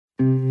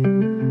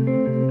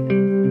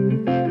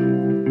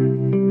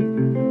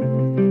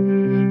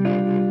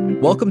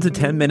Welcome to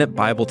 10-Minute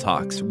Bible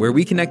Talks, where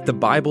we connect the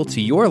Bible to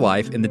your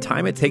life in the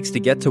time it takes to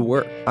get to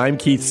work. I'm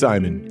Keith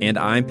Simon. And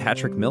I'm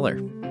Patrick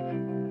Miller.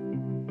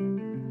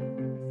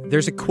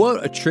 There's a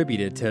quote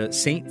attributed to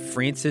St.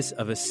 Francis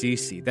of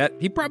Assisi that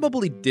he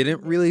probably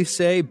didn't really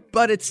say,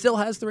 but it still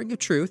has the ring of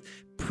truth.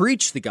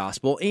 Preach the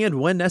gospel, and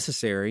when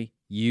necessary,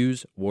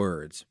 use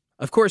words.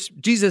 Of course,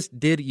 Jesus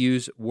did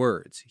use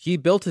words. He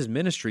built his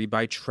ministry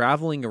by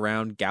traveling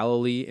around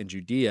Galilee and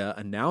Judea,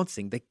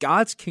 announcing that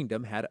God's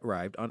kingdom had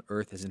arrived on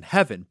earth as in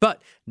heaven,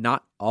 but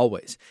not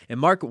always. In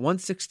Mark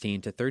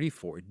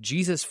 1:16-34,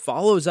 Jesus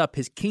follows up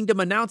his kingdom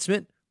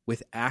announcement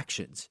with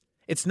actions.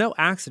 It's no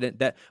accident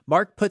that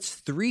Mark puts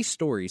three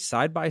stories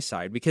side by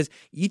side because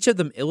each of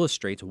them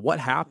illustrates what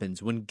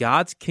happens when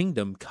God's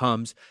kingdom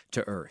comes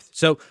to earth.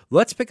 So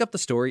let's pick up the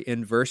story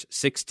in verse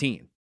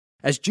 16.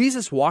 As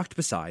Jesus walked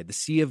beside the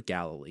Sea of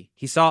Galilee,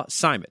 he saw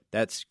Simon,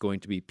 that's going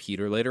to be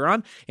Peter later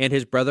on, and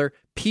his brother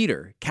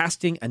Peter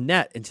casting a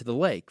net into the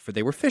lake, for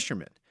they were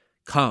fishermen.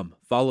 "Come,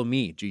 follow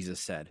me," Jesus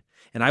said,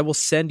 "and I will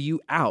send you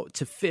out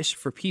to fish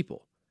for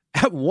people."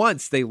 At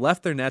once they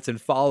left their nets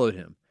and followed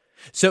him.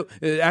 So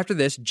after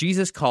this,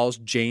 Jesus calls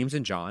James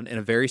and John in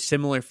a very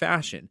similar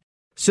fashion.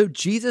 So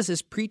Jesus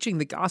is preaching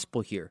the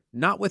gospel here,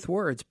 not with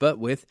words, but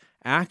with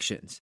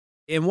actions.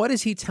 And what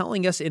is he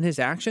telling us in his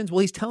actions? Well,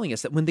 he's telling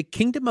us that when the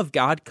kingdom of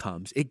God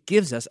comes, it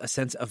gives us a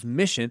sense of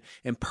mission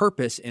and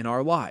purpose in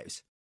our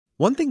lives.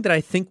 One thing that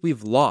I think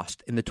we've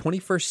lost in the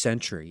 21st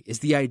century is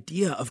the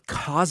idea of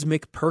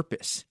cosmic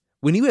purpose.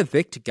 When you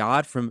evict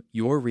God from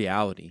your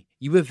reality,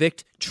 you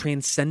evict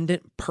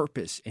transcendent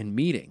purpose in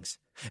meetings.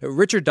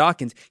 Richard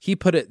Dawkins, he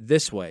put it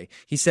this way.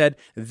 He said,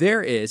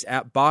 "There is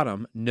at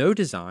bottom no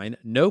design,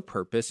 no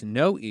purpose,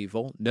 no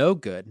evil, no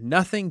good,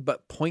 nothing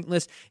but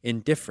pointless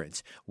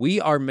indifference.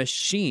 We are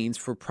machines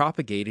for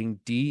propagating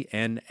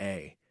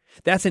DNA."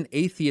 That's an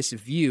atheist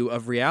view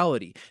of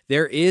reality.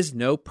 There is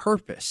no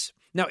purpose.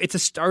 Now, it's a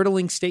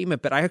startling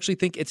statement, but I actually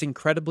think it's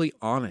incredibly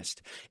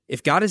honest.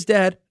 If God is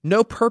dead,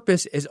 no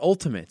purpose is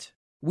ultimate.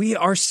 We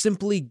are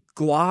simply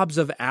globs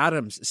of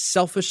atoms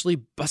selfishly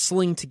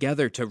bustling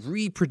together to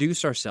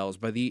reproduce ourselves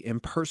by the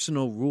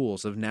impersonal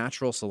rules of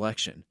natural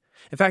selection.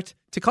 In fact,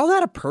 to call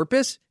that a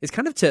purpose is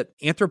kind of to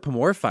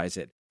anthropomorphize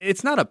it.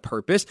 It's not a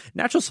purpose.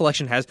 Natural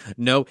selection has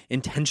no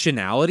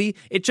intentionality.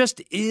 It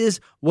just is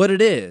what it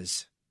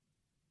is.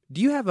 Do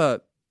you have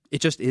a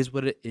 "it just is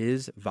what it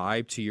is"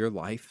 vibe to your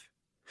life?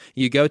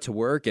 You go to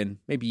work and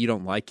maybe you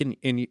don't like it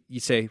and you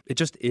say, "It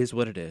just is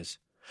what it is."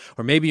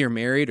 Or maybe you're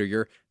married or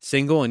you're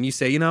single and you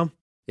say,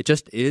 "It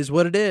just is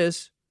what it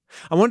is."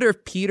 I wonder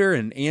if Peter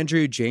and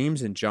Andrew,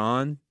 James and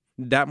John,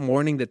 that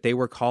morning that they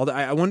were called,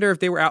 I wonder if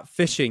they were out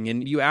fishing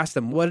and you asked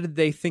them, what did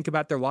they think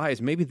about their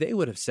lives? Maybe they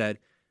would have said,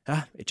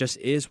 "It just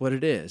is what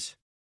it is."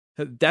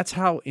 That's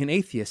how an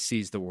atheist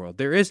sees the world.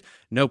 There is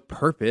no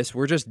purpose.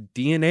 We're just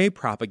DNA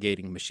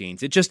propagating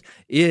machines. It just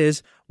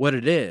is what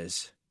it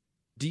is.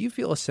 Do you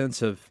feel a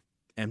sense of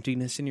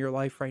emptiness in your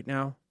life right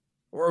now?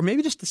 Or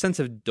maybe just a sense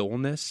of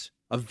dullness?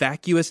 A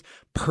vacuous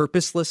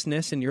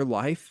purposelessness in your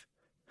life?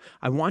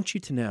 I want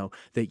you to know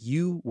that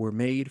you were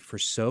made for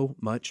so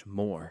much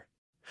more.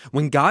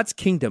 When God's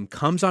kingdom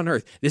comes on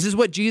earth, this is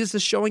what Jesus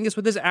is showing us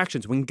with his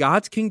actions. When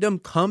God's kingdom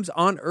comes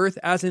on earth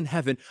as in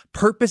heaven,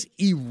 purpose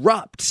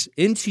erupts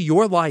into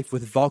your life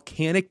with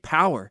volcanic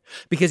power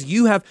because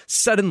you have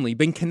suddenly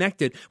been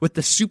connected with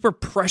the super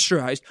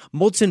pressurized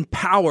molten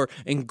power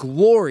and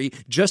glory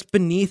just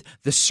beneath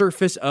the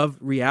surface of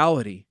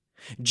reality.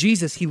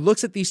 Jesus, he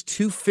looks at these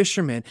two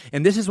fishermen,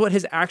 and this is what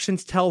his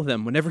actions tell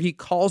them whenever he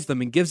calls them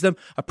and gives them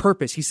a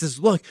purpose. He says,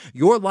 look,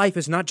 your life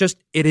is not just,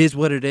 it is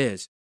what it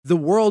is. The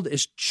world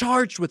is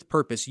charged with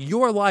purpose.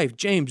 Your life,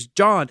 James,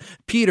 John,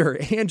 Peter,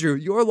 Andrew,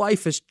 your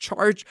life is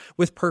charged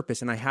with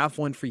purpose, and I have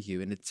one for you,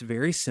 and it's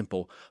very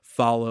simple.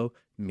 Follow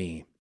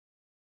me.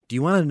 Do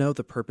you want to know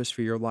the purpose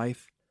for your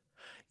life?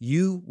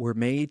 You were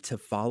made to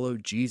follow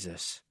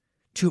Jesus,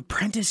 to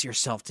apprentice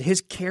yourself to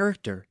his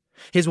character,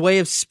 his way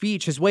of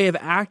speech, his way of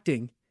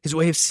acting, his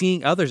way of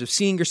seeing others, of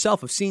seeing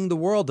yourself, of seeing the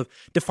world, of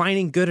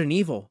defining good and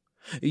evil.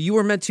 You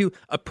were meant to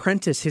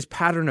apprentice his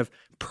pattern of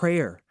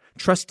prayer,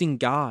 trusting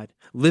God,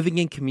 living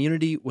in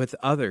community with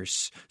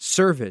others,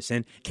 service,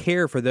 and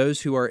care for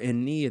those who are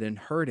in need and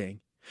hurting.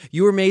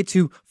 You were made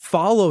to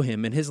follow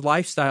him in his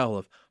lifestyle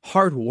of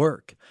hard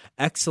work,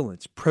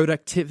 excellence,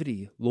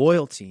 productivity,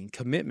 loyalty, and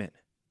commitment.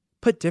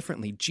 Put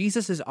differently,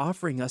 Jesus is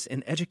offering us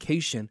an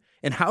education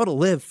in how to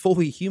live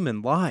fully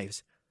human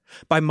lives.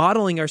 By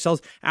modeling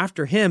ourselves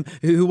after him,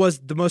 who was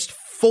the most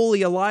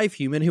fully alive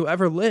human who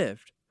ever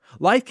lived.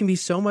 Life can be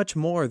so much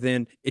more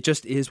than it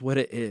just is what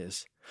it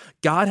is.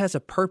 God has a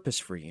purpose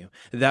for you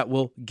that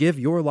will give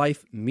your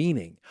life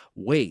meaning,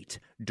 weight,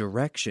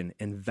 direction,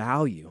 and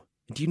value.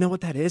 Do you know what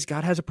that is?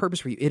 God has a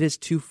purpose for you. It is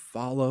to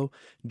follow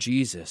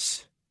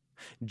Jesus.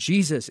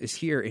 Jesus is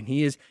here, and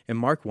he is, in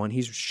Mark 1,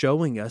 he's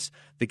showing us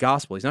the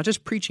gospel. He's not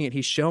just preaching it,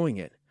 he's showing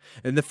it.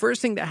 And the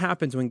first thing that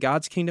happens when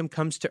God's kingdom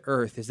comes to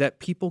earth is that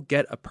people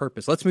get a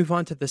purpose. Let's move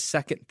on to the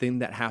second thing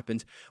that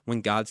happens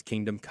when God's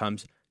kingdom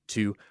comes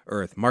to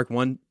earth. Mark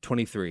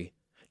 1:23.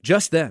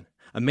 Just then,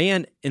 A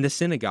man in the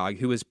synagogue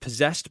who was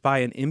possessed by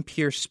an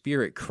impure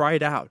spirit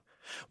cried out,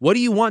 "What do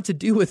you want to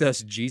do with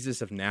us,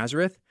 Jesus of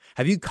Nazareth?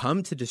 Have you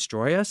come to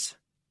destroy us?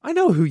 I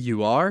know who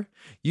you are.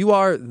 You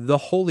are the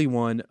Holy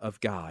One of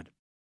God."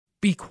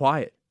 "Be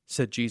quiet,"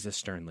 said Jesus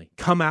sternly.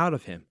 "Come out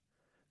of him."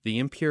 The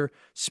impure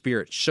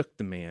spirit shook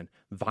the man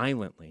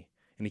violently,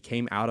 and he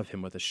came out of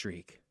him with a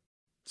shriek.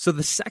 So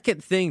the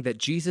second thing that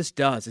Jesus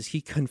does is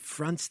he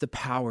confronts the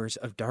powers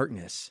of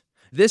darkness.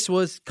 This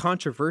was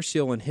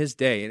controversial in his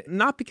day, and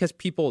not because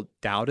people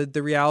doubted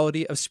the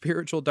reality of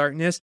spiritual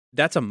darkness.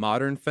 That's a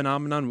modern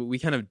phenomenon. We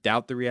kind of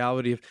doubt the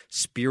reality of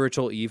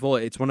spiritual evil.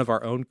 It's one of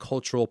our own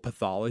cultural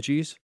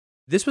pathologies.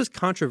 This was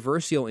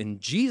controversial in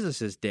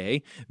Jesus'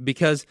 day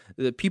because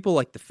the people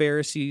like the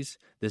Pharisees,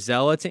 the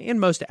Zealots, and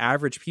most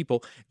average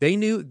people, they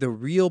knew the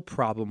real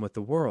problem with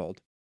the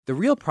world. The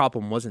real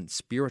problem wasn't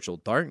spiritual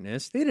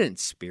darkness. They didn't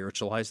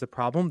spiritualize the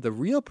problem. The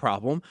real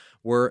problem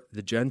were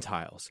the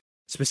Gentiles,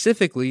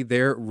 specifically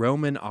their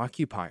Roman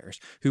occupiers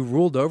who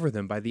ruled over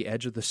them by the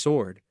edge of the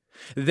sword.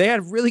 They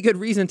had really good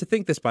reason to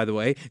think this, by the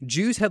way.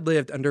 Jews had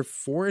lived under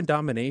foreign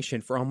domination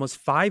for almost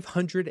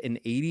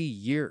 580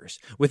 years,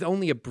 with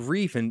only a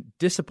brief and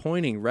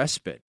disappointing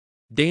respite.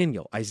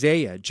 Daniel,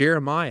 Isaiah,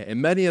 Jeremiah,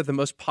 and many of the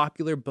most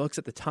popular books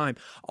at the time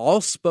all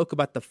spoke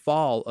about the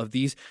fall of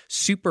these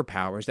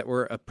superpowers that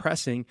were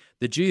oppressing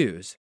the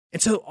Jews.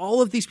 And so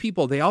all of these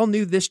people, they all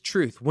knew this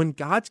truth. When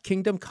God's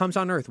kingdom comes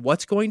on earth,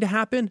 what's going to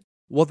happen?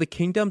 Well, the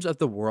kingdoms of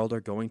the world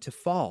are going to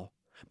fall.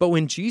 But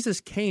when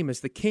Jesus came as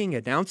the king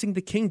announcing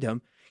the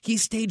kingdom, he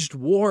staged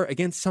war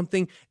against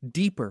something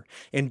deeper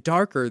and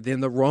darker than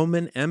the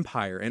Roman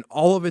Empire and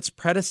all of its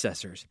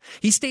predecessors.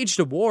 He staged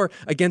a war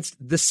against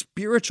the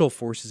spiritual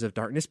forces of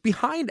darkness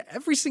behind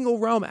every single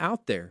realm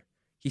out there.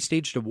 He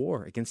staged a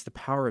war against the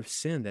power of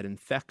sin that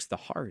infects the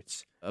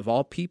hearts of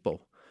all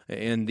people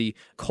and the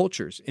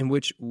cultures in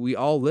which we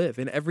all live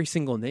in every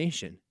single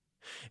nation.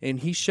 And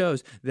he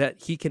shows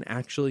that he can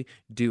actually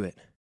do it.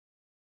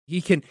 He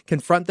can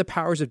confront the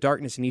powers of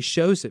darkness, and he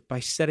shows it by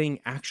setting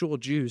actual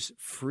Jews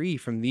free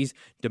from these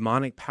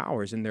demonic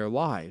powers in their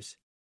lives.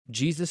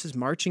 Jesus is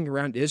marching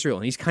around Israel,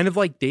 and he's kind of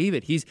like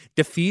David. He's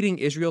defeating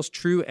Israel's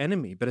true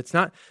enemy, but it's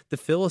not the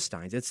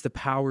Philistines. It's the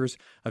powers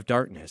of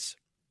darkness.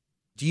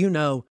 Do you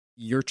know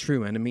your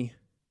true enemy?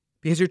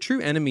 Because your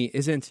true enemy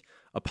isn't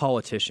a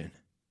politician.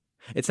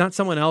 It's not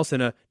someone else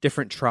in a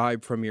different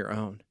tribe from your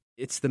own.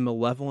 It's the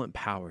malevolent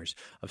powers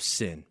of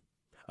sin,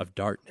 of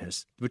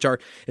darkness, which are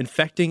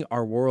infecting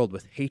our world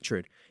with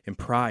hatred and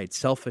pride,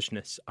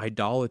 selfishness,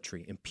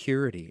 idolatry,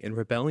 impurity, and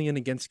rebellion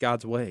against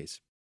God's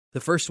ways.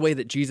 The first way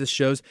that Jesus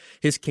shows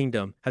his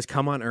kingdom has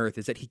come on earth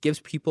is that he gives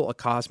people a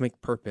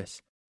cosmic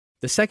purpose.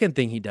 The second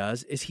thing he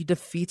does is he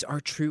defeats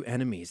our true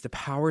enemies, the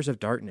powers of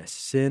darkness,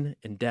 sin,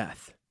 and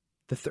death.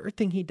 The third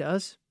thing he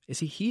does is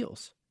he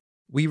heals.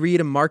 We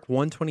read in Mark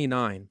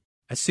 1:29,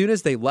 "As soon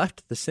as they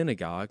left the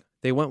synagogue,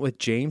 they went with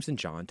James and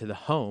John to the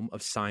home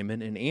of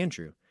Simon and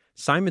Andrew.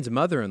 Simon's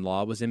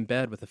mother-in-law was in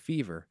bed with a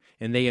fever,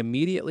 and they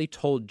immediately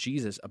told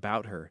Jesus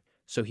about her.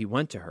 So he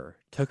went to her,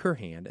 took her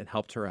hand, and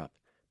helped her up.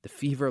 The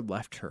fever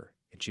left her,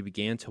 and she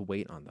began to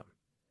wait on them."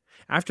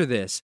 After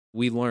this,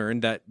 we learn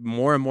that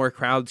more and more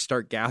crowds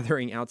start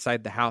gathering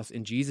outside the house,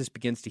 and Jesus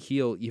begins to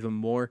heal even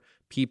more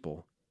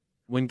people.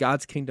 When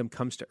God's kingdom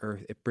comes to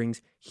earth, it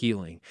brings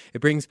healing. It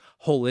brings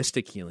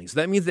holistic healing. So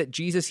that means that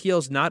Jesus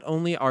heals not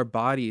only our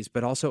bodies,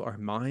 but also our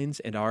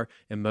minds and our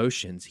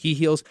emotions. He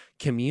heals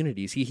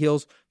communities. He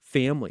heals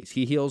families.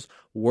 He heals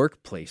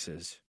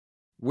workplaces.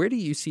 Where do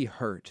you see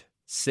hurt,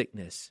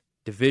 sickness,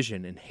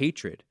 division, and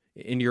hatred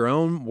in your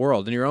own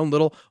world, in your own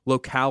little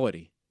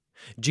locality?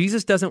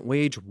 Jesus doesn't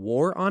wage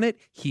war on it.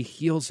 He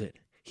heals it.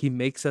 He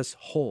makes us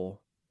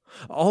whole.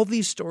 All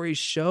these stories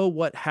show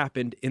what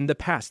happened in the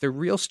past. They're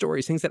real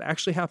stories, things that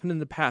actually happened in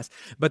the past,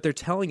 but they're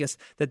telling us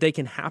that they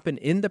can happen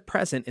in the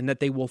present and that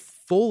they will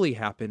fully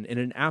happen in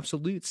an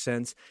absolute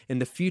sense in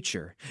the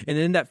future. And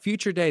in that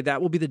future day,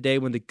 that will be the day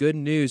when the good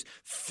news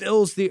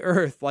fills the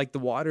earth like the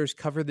waters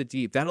cover the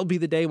deep. That'll be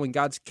the day when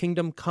God's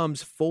kingdom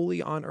comes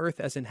fully on earth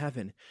as in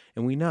heaven.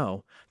 And we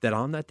know that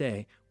on that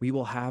day, we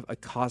will have a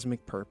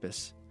cosmic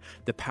purpose.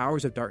 The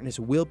powers of darkness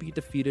will be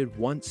defeated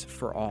once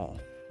for all,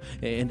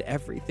 and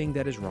everything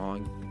that is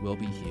wrong will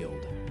be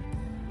healed.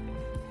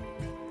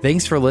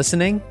 Thanks for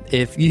listening.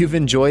 If you've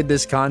enjoyed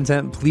this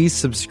content, please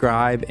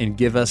subscribe and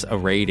give us a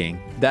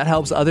rating. That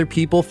helps other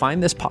people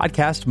find this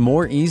podcast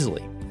more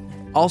easily.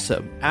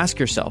 Also, ask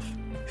yourself,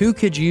 who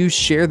could you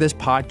share this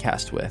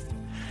podcast with?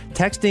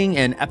 Texting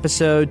an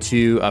episode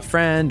to a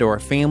friend or a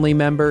family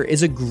member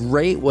is a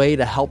great way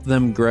to help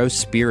them grow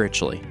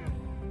spiritually.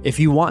 If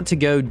you want to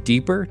go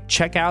deeper,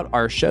 check out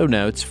our show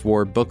notes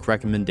for book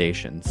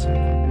recommendations.